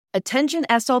Attention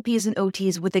SLPs and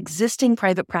OTs with existing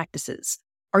private practices.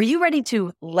 Are you ready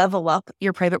to level up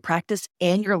your private practice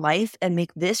and your life and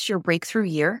make this your breakthrough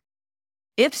year?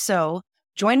 If so,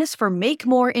 join us for Make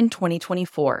More in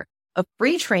 2024, a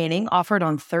free training offered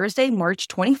on Thursday, March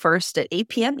 21st at 8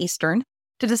 p.m. Eastern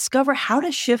to discover how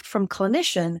to shift from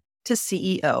clinician to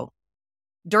CEO.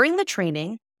 During the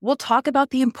training, we'll talk about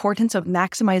the importance of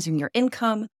maximizing your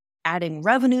income, adding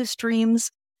revenue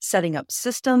streams, setting up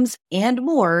systems, and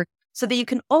more so that you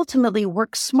can ultimately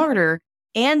work smarter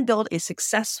and build a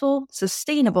successful,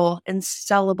 sustainable, and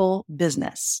sellable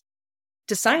business.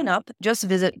 To sign up, just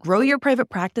visit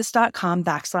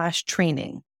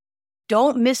growyourprivatepractice.com/training.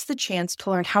 Don't miss the chance to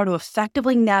learn how to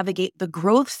effectively navigate the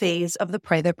growth phase of the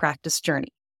private practice journey.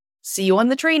 See you on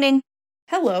the training.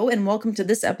 Hello, and welcome to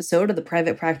this episode of the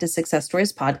Private Practice Success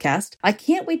Stories podcast. I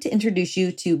can't wait to introduce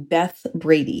you to Beth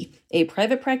Brady, a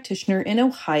private practitioner in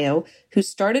Ohio who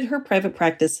started her private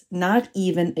practice not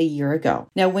even a year ago.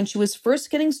 Now, when she was first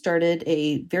getting started,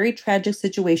 a very tragic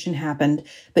situation happened,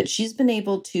 but she's been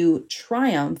able to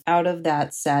triumph out of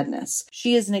that sadness.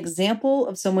 She is an example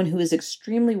of someone who is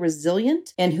extremely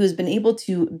resilient and who has been able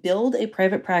to build a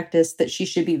private practice that she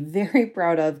should be very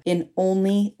proud of in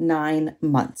only 9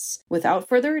 months. Without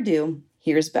further ado,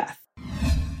 here's Beth.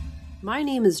 My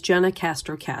name is Jenna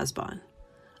Castro-Casbon.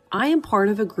 I am part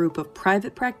of a group of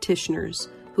private practitioners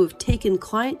who have taken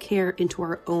client care into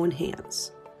our own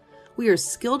hands. We are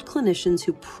skilled clinicians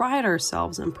who pride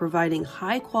ourselves on providing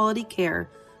high-quality care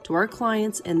to our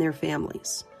clients and their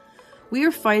families. We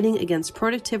are fighting against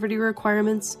productivity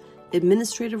requirements,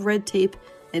 administrative red tape,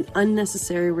 and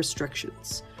unnecessary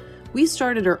restrictions. We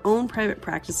started our own private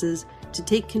practices to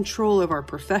take control of our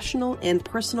professional and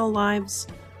personal lives,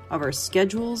 of our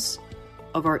schedules,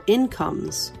 of our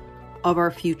incomes, of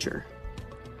our future.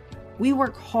 We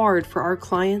work hard for our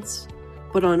clients,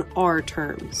 but on our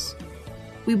terms.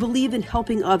 We believe in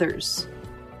helping others,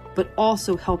 but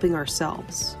also helping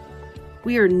ourselves.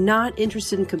 We are not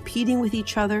interested in competing with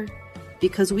each other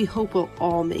because we hope we'll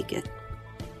all make it.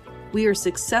 We are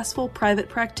successful private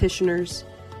practitioners,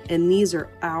 and these are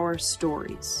our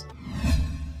stories.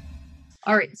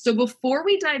 All right, so before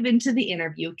we dive into the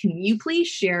interview, can you please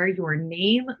share your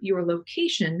name, your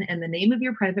location, and the name of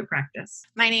your private practice?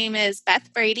 My name is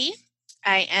Beth Brady.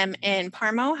 I am in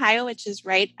Parma, Ohio, which is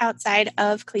right outside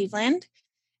of Cleveland,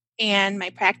 and my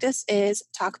practice is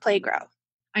Talk, Play, Grow.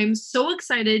 I'm so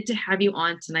excited to have you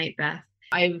on tonight, Beth.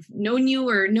 I've known you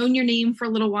or known your name for a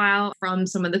little while from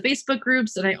some of the Facebook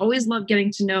groups, and I always love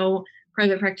getting to know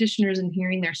private practitioners and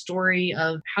hearing their story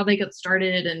of how they got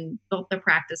started and built their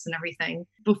practice and everything.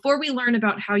 Before we learn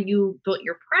about how you built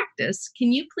your practice,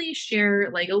 can you please share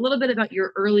a little bit about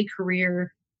your early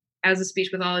career as a speech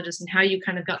pathologist and how you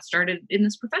kind of got started in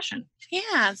this profession?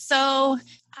 Yeah, so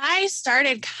I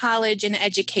started college in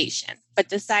education, but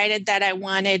decided that I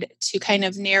wanted to kind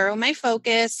of narrow my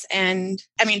focus. And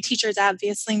teachers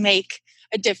obviously make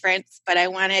a difference, but I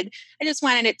just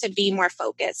wanted it to be more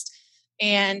focused.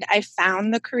 And I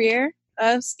found the career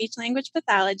of speech language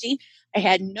pathology. I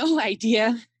had no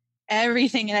idea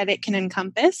everything that it can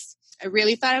encompass. I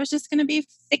really thought I was just going to be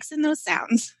fixing those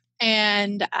sounds.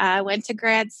 And I went to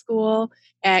grad school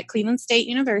at Cleveland State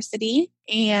University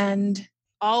and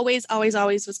always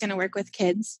was going to work with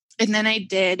kids. And then I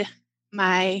did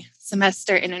my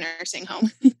semester in a nursing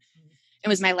home. It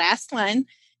was my last one.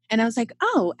 And I was like,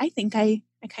 oh, I think I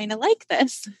kind of like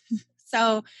this.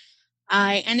 So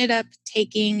I ended up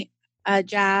taking a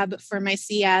job for my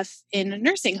CF in a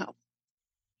nursing home.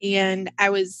 And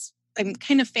I'm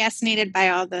kind of fascinated by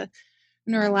all the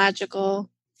neurological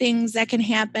things that can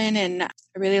happen. And I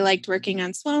really liked working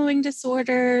on swallowing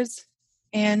disorders.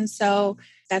 And so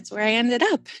that's where I ended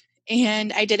up.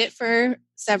 And I did it for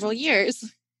several years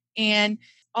and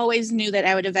always knew that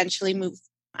I would eventually move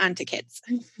on to kids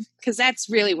because that's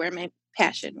really where my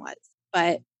passion was.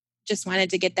 But just wanted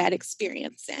to get that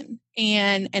experience in.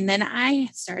 And then I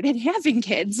started having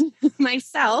kids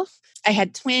myself. I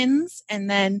had twins, and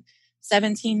then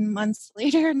 17 months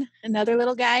later, another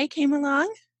little guy came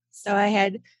along. So I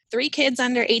had 3 kids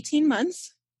under 18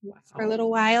 months for a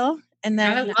little while. And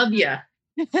then I love you.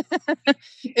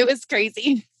 It was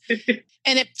crazy.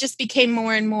 And it just became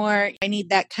more and more, I need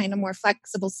that kind of more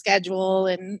flexible schedule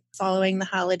and following the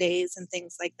holidays and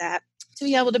things like that to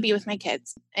be able to be with my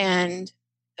kids. And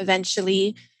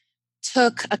eventually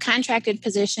took a contracted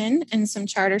position in some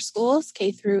charter schools,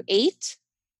 K through 8.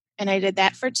 And I did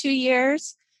that for 2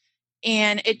 years.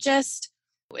 And it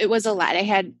was a lot. I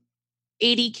had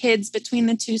 80 kids between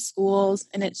the 2 schools,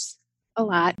 and it's a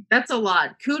lot. That's a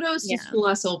lot. Kudos to school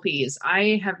SLPs.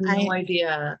 I have no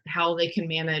idea how they can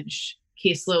manage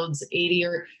caseloads 80,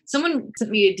 or someone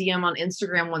sent me a DM on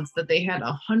Instagram once that they had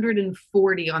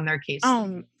 140 on their case.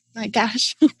 Oh my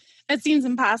gosh, that seems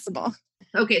impossible.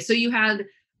 Okay, so you had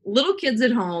little kids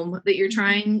at home that you're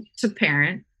trying to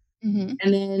parent, and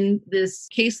then this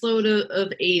caseload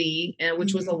of 80,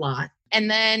 which was a lot. And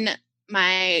then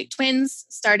my twins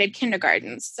started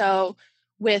kindergarten. So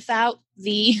without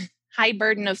the high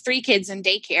burden of 3 kids in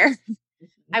daycare,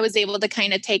 I was able to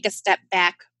kind of take a step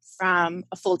back from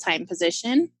a full-time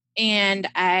position. And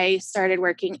I started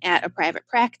working at a private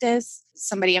practice.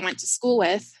 Somebody I went to school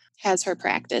with has her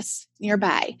practice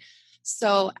nearby.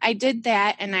 So I did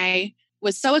that, and I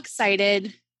was so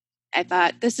excited. I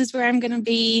thought, this is where I'm going to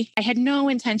be. I had no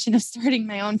intention of starting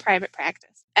my own private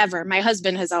practice ever. My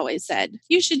husband has always said,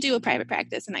 you should do a private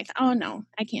practice. And I thought, oh no,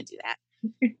 I can't do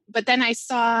that. But then I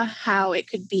saw how it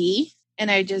could be,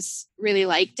 and I just really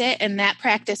liked it. And that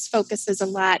practice focuses a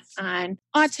lot on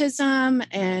autism,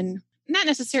 and not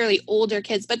necessarily older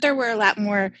kids, but there were a lot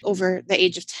more over the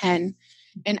age of 10.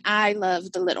 And I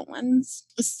love the little ones.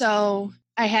 So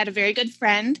I had a very good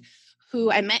friend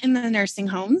who I met in the nursing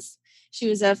homes. She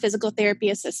was a physical therapy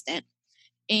assistant,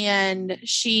 and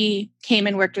she came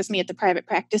and worked with me at the private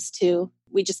practice too.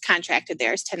 We just contracted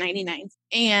there as 1099.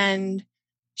 And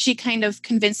she kind of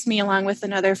convinced me, along with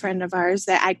another friend of ours,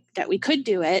 that we could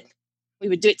do it. We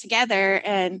would do it together,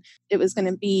 and it was going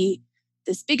to be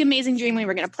this big, amazing dream. We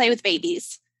were going to play with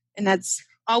babies, and that's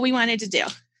all we wanted to do.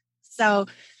 So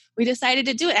we decided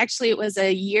to do it. Actually, it was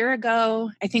a year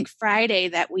ago, I think Friday,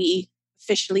 that we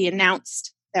officially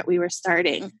announced that we were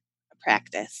starting a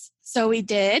practice. So we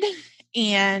did.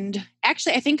 And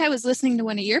actually, I think I was listening to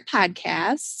one of your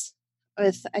podcasts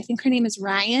with, I think her name is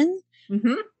Ryan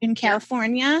in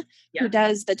California, who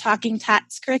does the Talking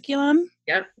Tots curriculum.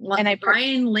 Yep. And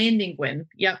Ryan Landingwin.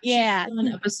 Yep. Yeah. She was on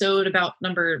an episode about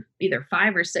number either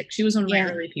 5 or 6. She was one of my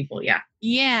early people. Yeah.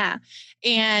 Yeah.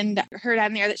 And heard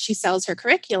on there that she sells her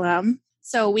curriculum.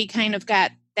 So we kind of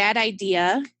got that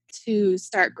idea to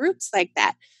start groups like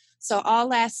that. So all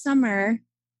last summer,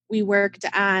 we worked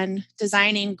on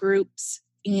designing groups,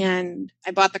 and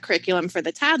I bought the curriculum for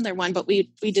the toddler one, but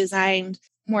we designed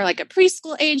more like a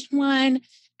preschool age one,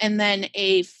 and then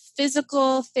a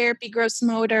physical therapy gross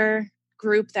motor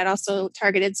group that also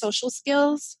targeted social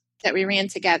skills that we ran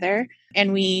together.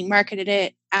 And we marketed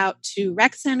it out to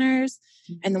rec centers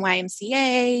and the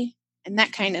YMCA and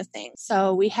that kind of thing.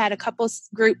 So we had a couple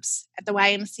groups at the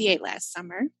YMCA last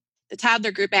summer. The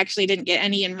toddler group actually didn't get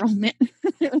any enrollment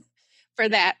for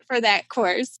that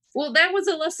course. Well, that was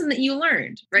a lesson that you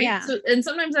learned, right? Yeah. So, and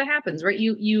sometimes that happens, right?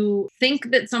 You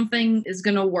think that something is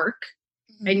going to work,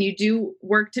 and you do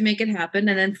work to make it happen.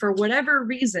 And then for whatever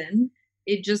reason,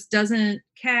 it just doesn't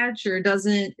catch, or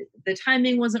the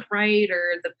timing wasn't right,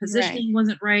 or the positioning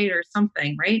wasn't right, or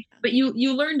something, right? But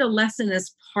you learned a lesson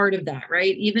as part of that,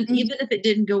 right? Even if it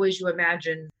didn't go as you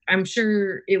imagined, I'm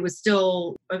sure it was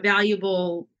still a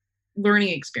valuable learning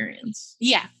experience.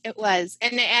 Yeah, it was.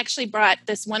 And it actually brought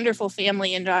this wonderful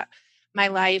family into my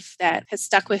life that has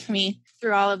stuck with me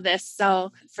through all of this.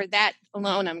 So for that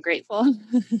alone, I'm grateful.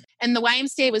 And the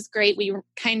YMCA was great. We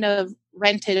kind of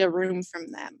rented a room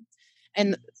from them.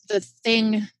 And the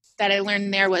thing that I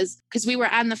learned there was, because we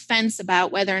were on the fence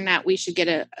about whether or not we should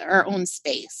get our own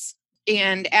space.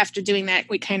 And after doing that,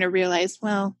 we kind of realized,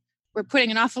 well, we're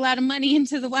putting an awful lot of money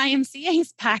into the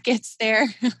YMCA's pockets there,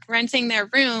 renting their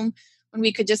room, when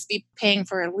we could just be paying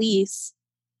for a lease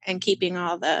and keeping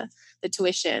all the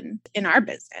tuition in our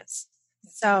business.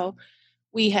 So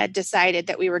we had decided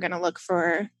that we were going to look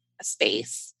for a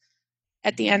space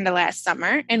at the end of last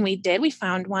summer. And we did. We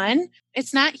found one.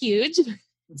 It's not huge.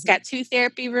 It's got 2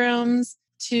 therapy rooms,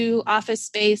 2 office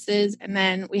spaces. And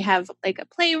then we have like a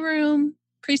playroom,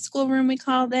 preschool room, we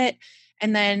called it.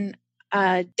 And then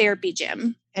a therapy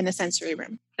gym and a sensory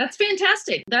room. That's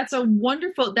fantastic. That's a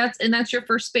wonderful, that's your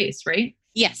first space, right?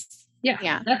 Yes.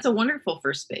 Yeah. That's a wonderful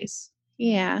first space.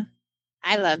 Yeah.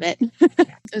 I love it.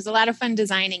 It was a lot of fun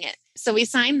designing it. So we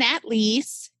signed that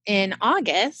lease in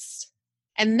August.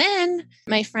 And then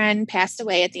my friend passed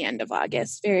away at the end of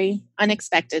August, very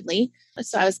unexpectedly.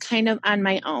 So I was kind of on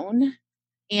my own,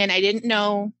 and I didn't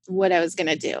know what I was going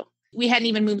to do. We hadn't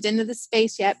even moved into the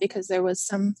space yet because there was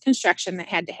some construction that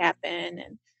had to happen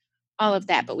and all of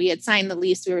that. But we had signed the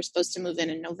lease. We were supposed to move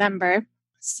in November.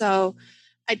 So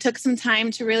I took some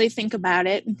time to really think about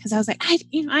it, because I was like, I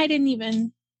didn't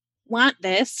even want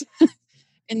this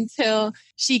until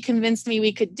she convinced me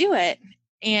we could do it.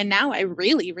 And now I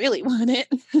really, really want it.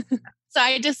 So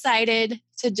I decided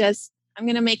to I'm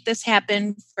going to make this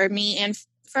happen for me and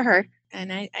for her.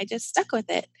 And I just stuck with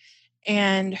it.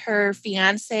 And her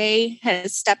fiance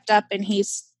has stepped up, and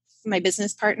he's my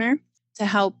business partner, to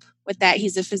help with that.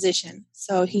 He's a physician,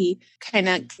 so he kind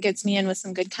of gets me in with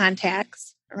some good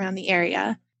contacts around the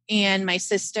area. And my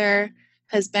sister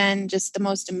has been just the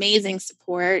most amazing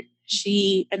support.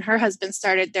 She and her husband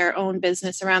started their own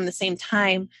business around the same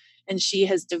time, and she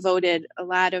has devoted a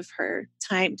lot of her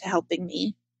time to helping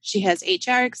me. She has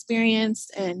HR experience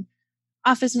and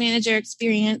office manager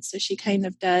experience, so she kind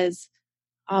of does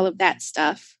all of that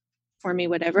stuff for me,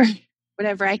 whatever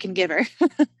I can give her.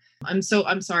 I'm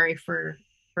sorry for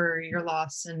your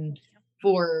loss and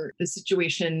for the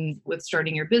situation with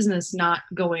starting your business not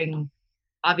going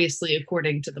obviously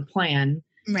according to the plan.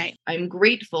 Right. I'm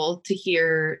grateful to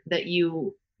hear that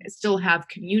you still have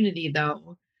community,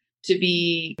 though, to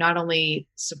be not only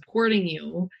supporting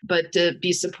you, but to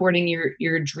be supporting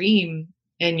your dream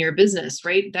and your business,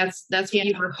 right? That's what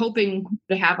you were hoping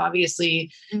to have,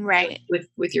 obviously, right,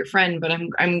 with your friend. But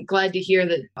I'm glad to hear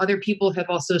that other people have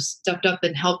also stepped up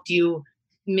and helped you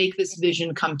make this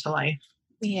vision come to life.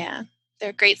 Yeah, they're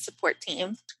a great support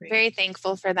team. Very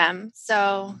thankful for them.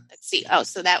 So let's see.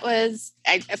 So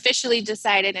I officially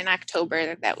decided in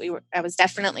October that I was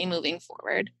definitely moving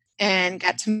forward, and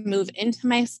got to move into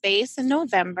my space in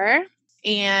November.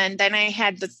 And then I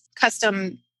had the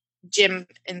custom gym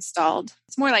installed.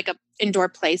 It's more like an indoor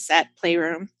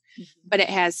playroom, but it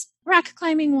has rock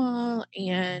climbing wall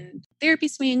and therapy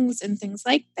swings and things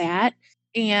like that.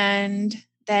 And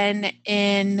then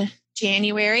in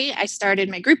January, I started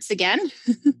my groups again.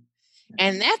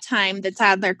 And that time, the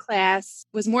toddler class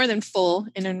was more than full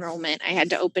in enrollment. I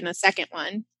had to open a second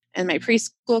one. And my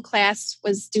preschool class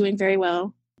was doing very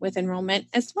well with enrollment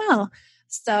as well.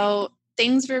 So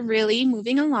things were really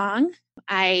moving along.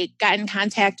 I got in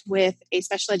contact with a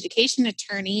special education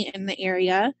attorney in the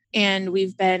area, and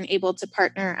we've been able to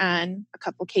partner on a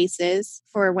couple cases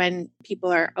for when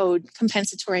people are owed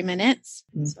compensatory minutes.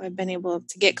 So I've been able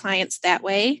to get clients that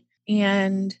way.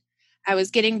 And I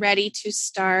was getting ready to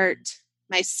start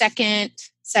my second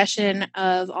session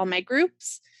of all my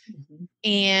groups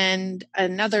and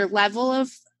another level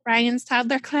of Ryan's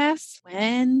toddler class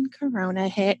when Corona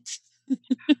hit.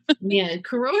 Man,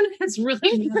 Corona has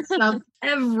really messed up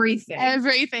everything.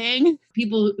 Everything.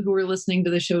 People who are listening to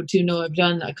the show too know I've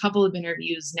done a couple of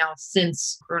interviews now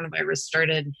since coronavirus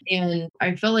started. And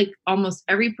I felt like almost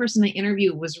every person I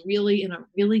interviewed was really in a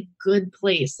really good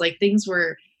place. Like things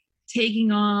were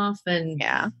taking off and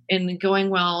going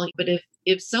well. But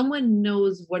if someone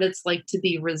knows what it's like to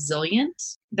be resilient,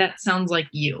 that sounds like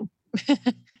you.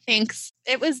 Thanks.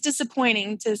 It was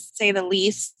disappointing, to say the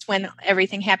least, when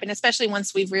everything happened, especially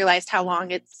once we've realized how long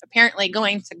it's apparently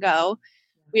going to go.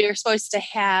 We were supposed to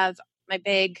have my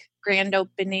big grand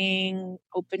opening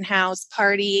open house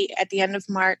party at the end of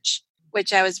March,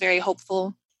 which I was very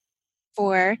hopeful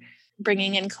for,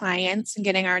 bringing in clients and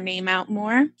getting our name out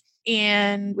more.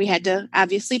 And we had to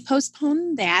obviously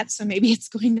postpone that. So maybe it's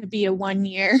going to be a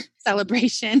 1-year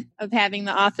celebration of having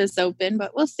the office open,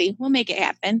 but we'll see. We'll make it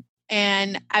happen.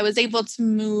 And I was able to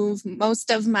move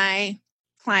most of my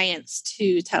clients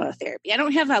to teletherapy. I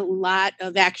don't have a lot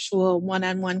of actual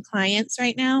one-on-one clients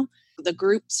right now. The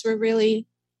groups were really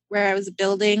where I was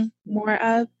building more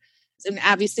of. And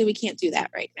obviously we can't do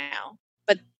that right now.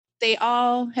 But they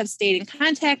all have stayed in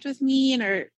contact with me and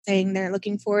are saying they're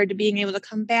looking forward to being able to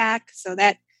come back. So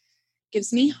that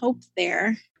gives me hope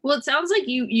there. Well, it sounds like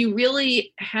you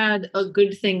really had a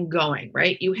good thing going,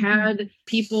 right? You had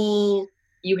people...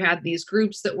 You had these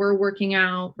groups that were working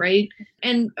out, right?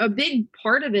 And a big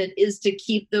part of it is to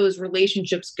keep those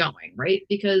relationships going, right?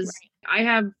 Because I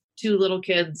have 2 little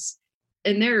kids,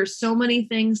 and there are so many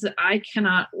things that I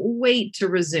cannot wait to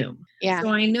resume. Yeah. So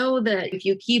I know that if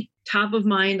you keep top of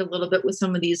mind a little bit with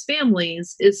some of these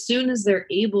families, as soon as they're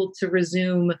able to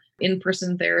resume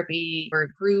in-person therapy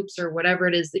or groups or whatever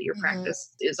it is that your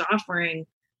practice is offering,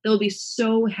 they'll be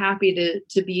so happy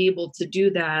to be able to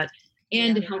do that.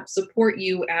 And to help support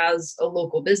you as a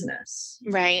local business.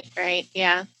 Right.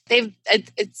 Yeah.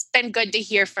 It's been good to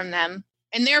hear from them.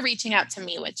 And they're reaching out to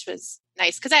me, which was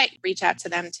nice because I reach out to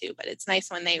them too, but it's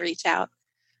nice when they reach out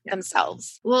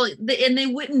themselves. Well, and they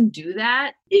wouldn't do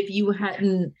that if you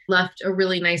hadn't left a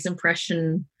really nice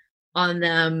impression on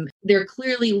them. They're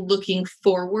clearly looking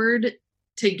forward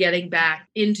to getting back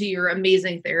into your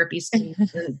amazing therapy space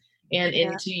and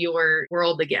into your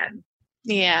world again.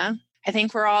 Yeah. I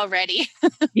think we're all ready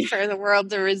for the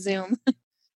world to resume.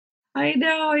 I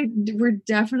know. We're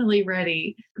definitely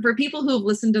ready. For people who have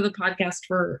listened to the podcast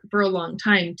for a long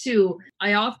time, too,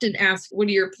 I often ask, what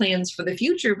are your plans for the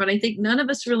future? But I think none of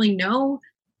us really know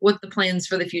what the plans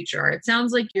for the future are. It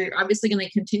sounds like you're obviously going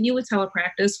to continue with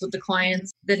telepractice with the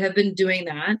clients that have been doing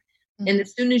that. And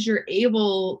as soon as you're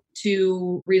able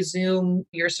to resume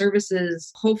your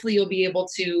services, hopefully you'll be able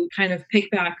to kind of pick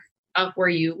back up where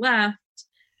you left.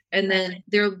 And then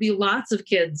there'll be lots of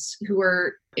kids who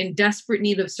are in desperate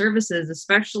need of services,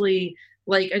 especially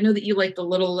like, I know that you like the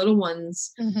little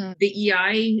ones, the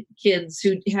EI kids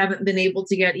who haven't been able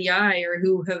to get EI or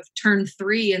who have turned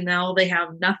 3 and now they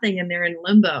have nothing and they're in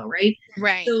limbo, right?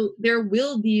 Right. So there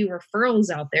will be referrals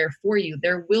out there for you.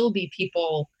 There will be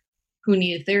people who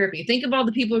need therapy. Think of all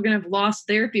the people who are going to have lost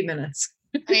therapy minutes.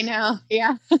 I know.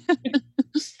 Yeah.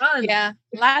 Fun. Yeah.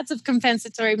 Lots of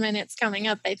compensatory minutes coming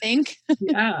up, I think.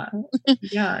 Yeah.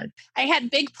 Yeah. I had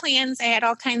big plans. I had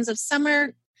all kinds of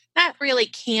summer, not really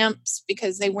camps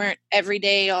because they weren't every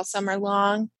day all summer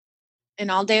long and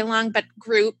all day long, but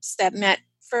groups that met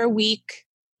for a week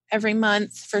every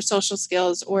month for social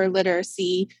skills or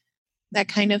literacy, that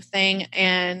kind of thing.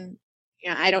 And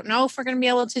I don't know if we're going to be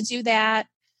able to do that.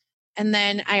 And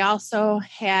then I also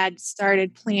had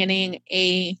started planning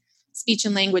a speech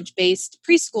and language based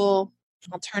preschool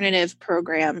alternative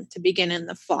program to begin in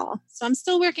the fall. So I'm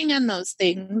still working on those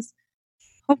things.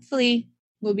 Hopefully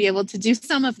we'll be able to do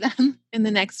some of them in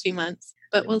the next few months,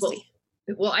 but we'll see.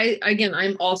 Well,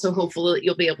 I'm also hopeful that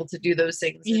you'll be able to do those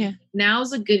things. Yeah.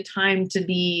 Now's a good time to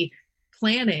be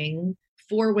planning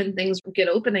for when things get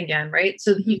open again, right?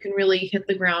 So that you can really hit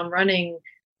the ground running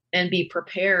and be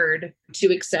prepared to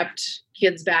accept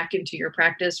kids back into your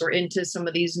practice or into some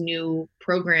of these new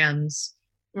programs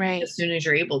Right. as soon as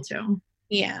you're able to.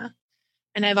 Yeah.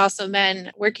 And I've also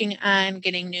been working on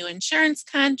getting new insurance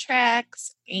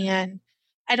contracts. And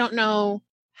I don't know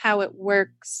how it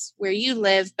works where you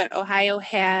live, but Ohio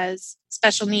has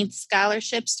special needs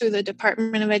scholarships through the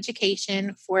Department of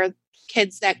Education for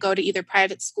kids that go to either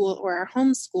private school or are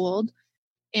homeschooled.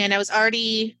 And I was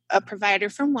already a provider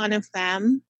for one of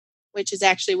them, which is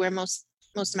actually where most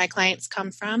of my clients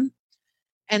come from.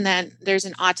 And then there's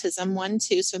an autism one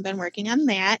too. So I've been working on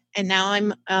that. And now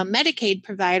I'm a Medicaid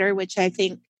provider, which I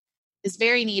think is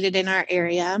very needed in our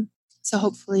area. So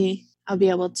hopefully I'll be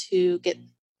able to get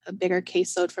a bigger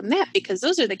caseload from that because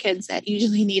those are the kids that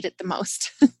usually need it the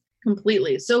most.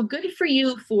 Completely. So good for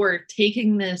you for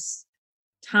taking this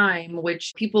time,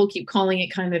 which people keep calling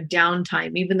it kind of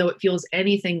downtime, even though it feels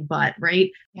anything but,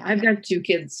 right? Yeah. I've got 2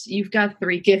 kids. You've got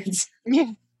 3 kids.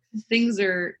 Yeah. Things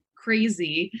are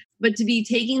crazy, but to be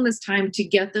taking this time to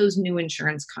get those new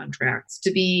insurance contracts,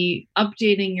 to be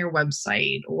updating your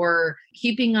website or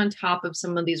keeping on top of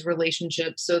some of these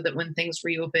relationships so that when things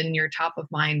reopen, you're top of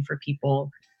mind for people.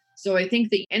 So I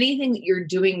think that anything that you're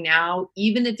doing now,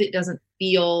 even if it doesn't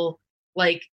feel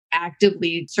like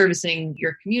actively servicing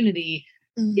your community,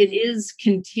 it is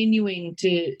continuing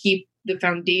to keep the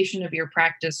foundation of your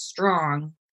practice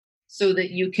strong so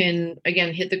that you can,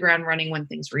 again, hit the ground running when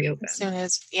things reopen. As soon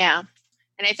as, yeah.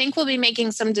 And I think we'll be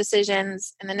making some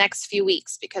decisions in the next few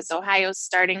weeks because Ohio's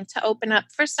starting to open up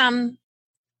for some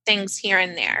things here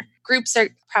and there. Groups are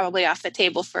probably off the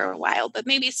table for a while, but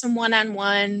maybe some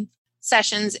one-on-one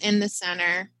sessions in the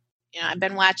center. I've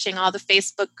been watching all the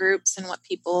Facebook groups and what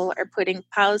people are putting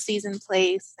policies in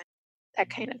place, and that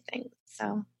kind of thing.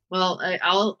 So, well,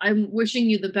 I'm wishing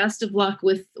you the best of luck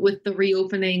with the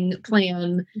reopening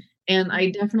plan. And I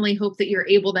definitely hope that you're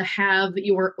able to have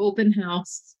your open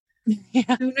house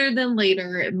sooner than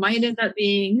later. It might end up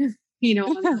being,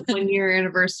 on the 1-year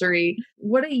anniversary.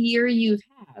 What a year you've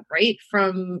had, right?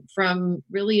 From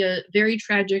really a very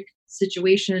tragic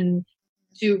situation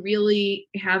to really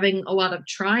having a lot of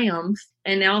triumph.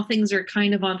 And now things are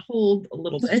kind of on hold a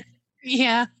little bit.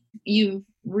 Yeah. You've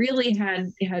really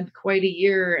had quite a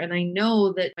year. And I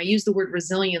know that I used the word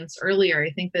resilience earlier. I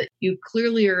think that you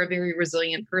clearly are a very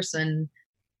resilient person.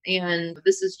 And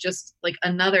this is just like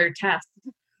another test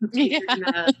you're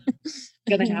gonna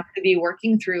have to be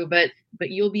working through, but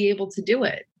you'll be able to do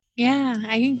it. Yeah,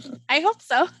 I hope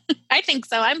so. I think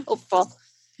so. I'm hopeful.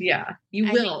 Yeah,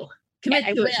 you will. Commit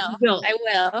to it. You will. I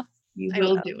will. You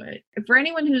will do it. For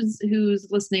anyone who's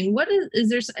listening, is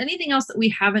there anything else that we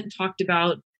haven't talked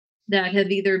about that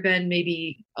have either been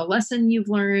maybe a lesson you've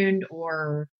learned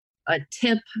or a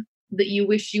tip that you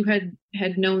wish you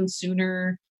had known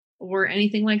sooner or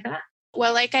anything like that?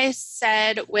 Well, like I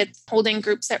said, with holding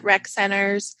groups at rec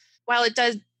centers, while it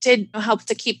did help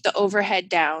to keep the overhead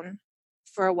down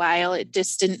for a while, it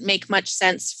just didn't make much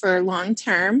sense for long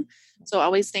term. So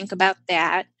always think about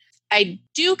that. I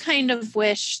do kind of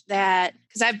wish that,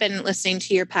 because I've been listening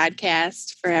to your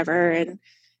podcast forever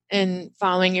and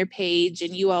following your page,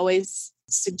 and you always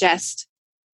suggest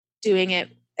doing it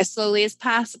as slowly as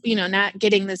possible, not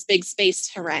getting this big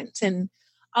space to rent and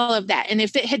all of that. And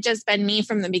if it had just been me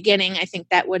from the beginning, I think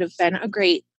that would have been a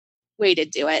great way to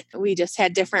do it. We just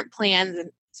had different plans.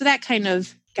 And so that kind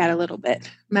of got a little bit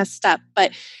messed up,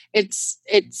 but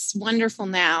it's wonderful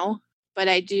now. But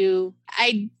I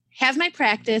have my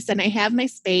practice and I have my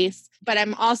space, but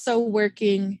I'm also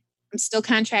working. I'm still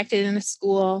contracted in a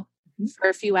school for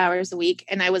a few hours a week.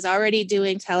 And I was already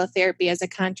doing teletherapy as a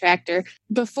contractor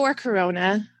before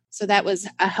Corona. So that was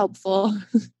a helpful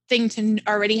thing to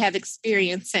already have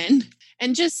experience in.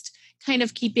 And just kind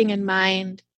of keeping in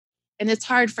mind, and it's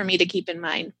hard for me to keep in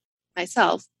mind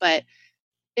myself, but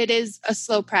it is a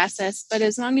slow process. But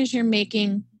as long as you're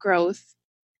making growth,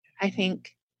 I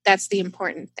think that's the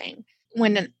important thing.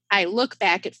 When I look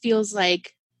back, it feels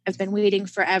like I've been waiting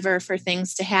forever for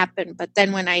things to happen. But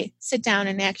then when I sit down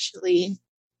and actually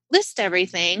list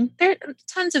everything,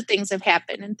 tons of things have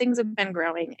happened and things have been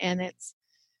growing. And it's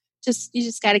just, you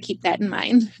just got to keep that in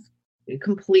mind.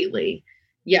 Completely.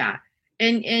 Yeah.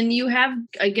 And you have,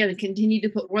 again, continued to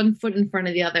put one foot in front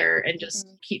of the other and just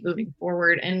keep moving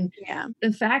forward. And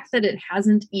the fact that it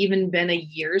hasn't even been a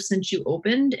year since you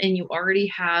opened and you already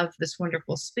have this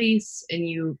wonderful space and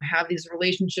you have these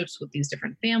relationships with these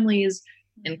different families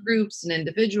and groups and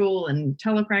individual and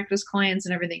telepractice clients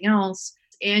and everything else.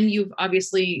 And you've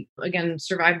obviously, again,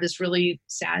 survived this really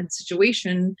sad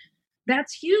situation.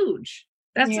 That's huge.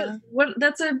 That's a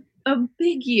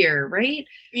big year, right?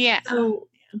 Yeah. So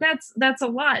that's a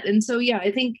lot. And so, I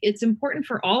think it's important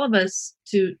for all of us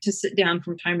to sit down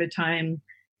from time to time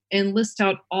and list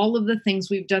out all of the things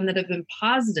we've done that have been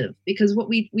positive, because what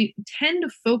we tend to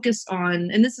focus on,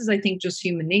 and this is, I think, just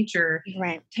human nature,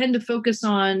 right? Tend to focus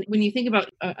on, when you think about,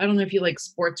 I don't know if you like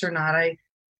sports or not. I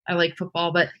like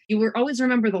football, but you will always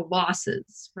remember the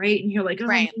losses, right? And you're like, oh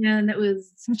man, that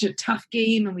was such a tough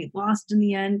game and we lost in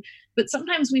the end. But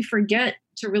sometimes we forget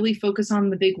to really focus on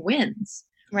the big wins.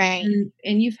 Right.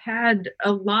 And you've had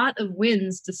a lot of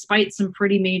wins despite some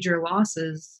pretty major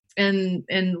losses and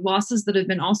losses that have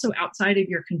been also outside of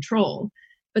your control.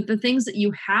 But the things that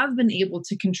you have been able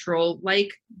to control,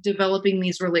 like developing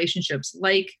these relationships,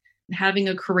 like having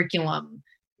a curriculum,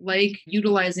 like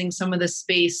utilizing some of the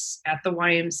space at the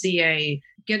YMCA,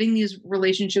 getting these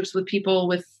relationships with people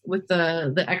with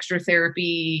the extra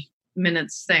therapy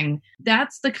minutes thing.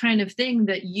 That's the kind of thing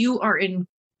that you are in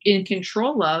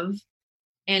control of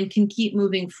and can keep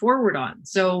moving forward on.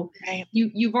 So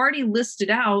you've already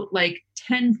listed out like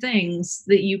 10 things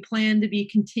that you plan to be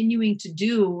continuing to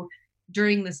do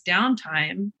during this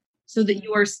downtime so that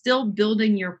you are still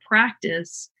building your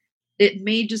practice. It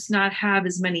may just not have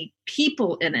as many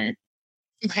people in it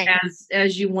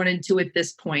as you wanted to at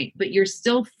this point, but you're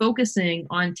still focusing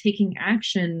on taking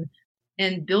action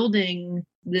and building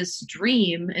this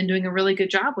dream and doing a really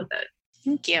good job with it.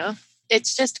 Thank you.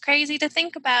 It's just crazy to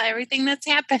think about everything that's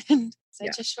happened in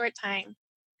such a short time.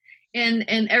 And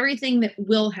everything that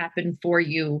will happen for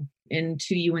you and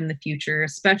to you in the future,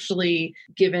 especially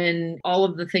given all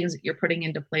of the things that you're putting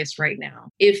into place right now.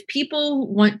 If people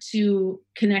want to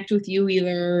connect with you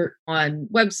either on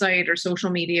website or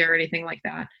social media or anything like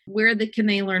that, where can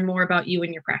they learn more about you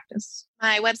and your practice?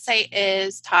 My website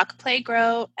is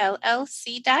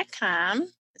talkplaygrowllc.com.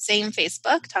 Same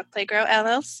Facebook, Talk Play Grow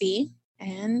LLC.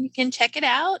 And you can check it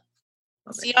out,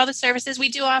 see all the services. We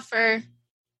do offer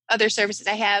other services.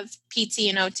 I have PT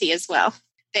and OT as well.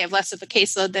 They have less of a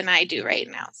caseload than I do right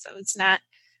now. So it's not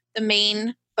the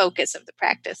main focus of the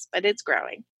practice, but it's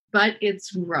growing. But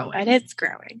it's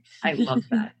growing. I love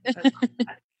that.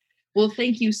 Well,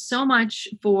 thank you so much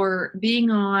for being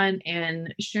on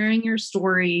and sharing your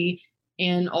story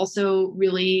and also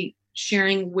really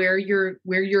sharing where you're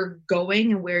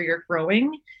going and where you're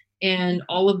growing. And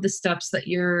all of the steps that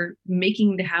you're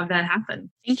making to have that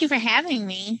happen. Thank you for having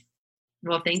me.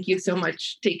 Well, thank you so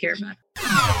much. Take care, Beth.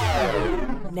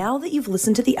 Now that you've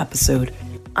listened to the episode,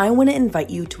 I want to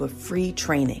invite you to a free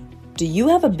training. Do you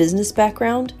have a business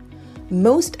background?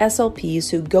 Most SLPs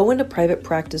who go into private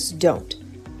practice don't.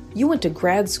 You went to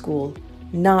grad school,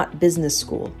 not business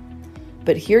school.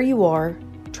 But here you are,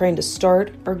 trying to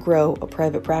start or grow a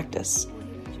private practice.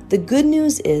 The good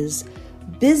news is,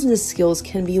 business skills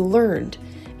can be learned,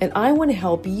 and I want to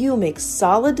help you make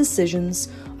solid decisions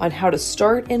on how to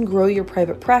start and grow your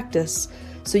private practice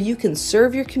so you can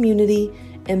serve your community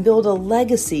and build a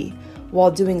legacy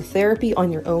while doing therapy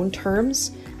on your own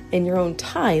terms, in your own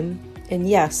time, and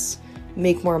yes,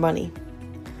 make more money.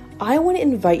 I want to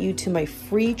invite you to my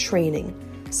free training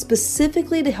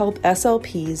specifically to help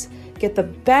SLPs get the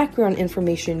background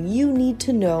information you need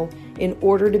to know in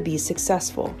order to be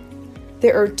successful.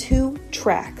 There are 2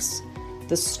 tracks,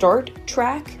 the Start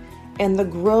track and the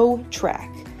Grow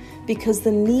track, because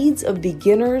the needs of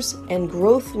beginners and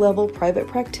growth level private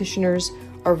practitioners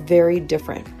are very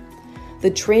different.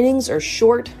 The trainings are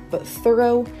short but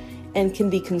thorough and can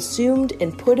be consumed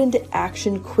and put into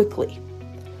action quickly.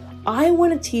 I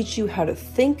want to teach you how to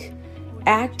think,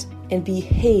 act, and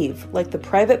behave like the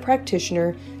private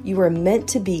practitioner you are meant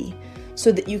to be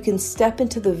so that you can step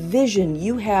into the vision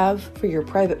you have for your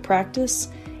private practice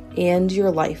and your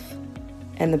life.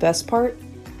 And the best part?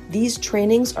 These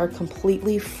trainings are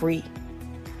completely free.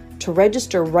 To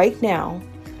register right now,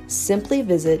 simply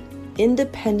visit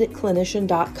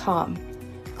independentclinician.com,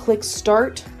 click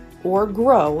Start or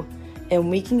Grow, and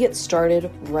we can get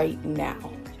started right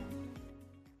now.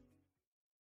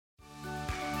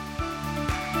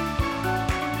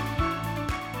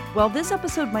 Well, this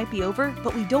episode might be over,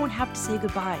 but we don't have to say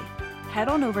goodbye. Head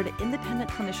on over to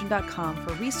independentclinician.com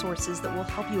for resources that will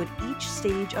help you at each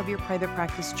stage of your private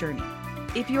practice journey.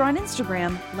 If you're on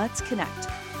Instagram, let's connect.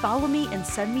 Follow me and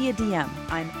send me a DM.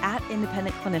 I'm at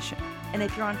Independent Clinician. And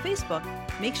if you're on Facebook,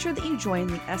 make sure that you join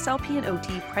the SLP and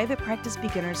OT Private Practice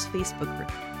Beginners Facebook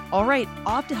group. All right,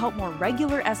 off to help more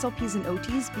regular SLPs and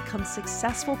OTs become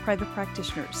successful private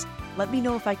practitioners. Let me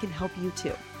know if I can help you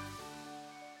too.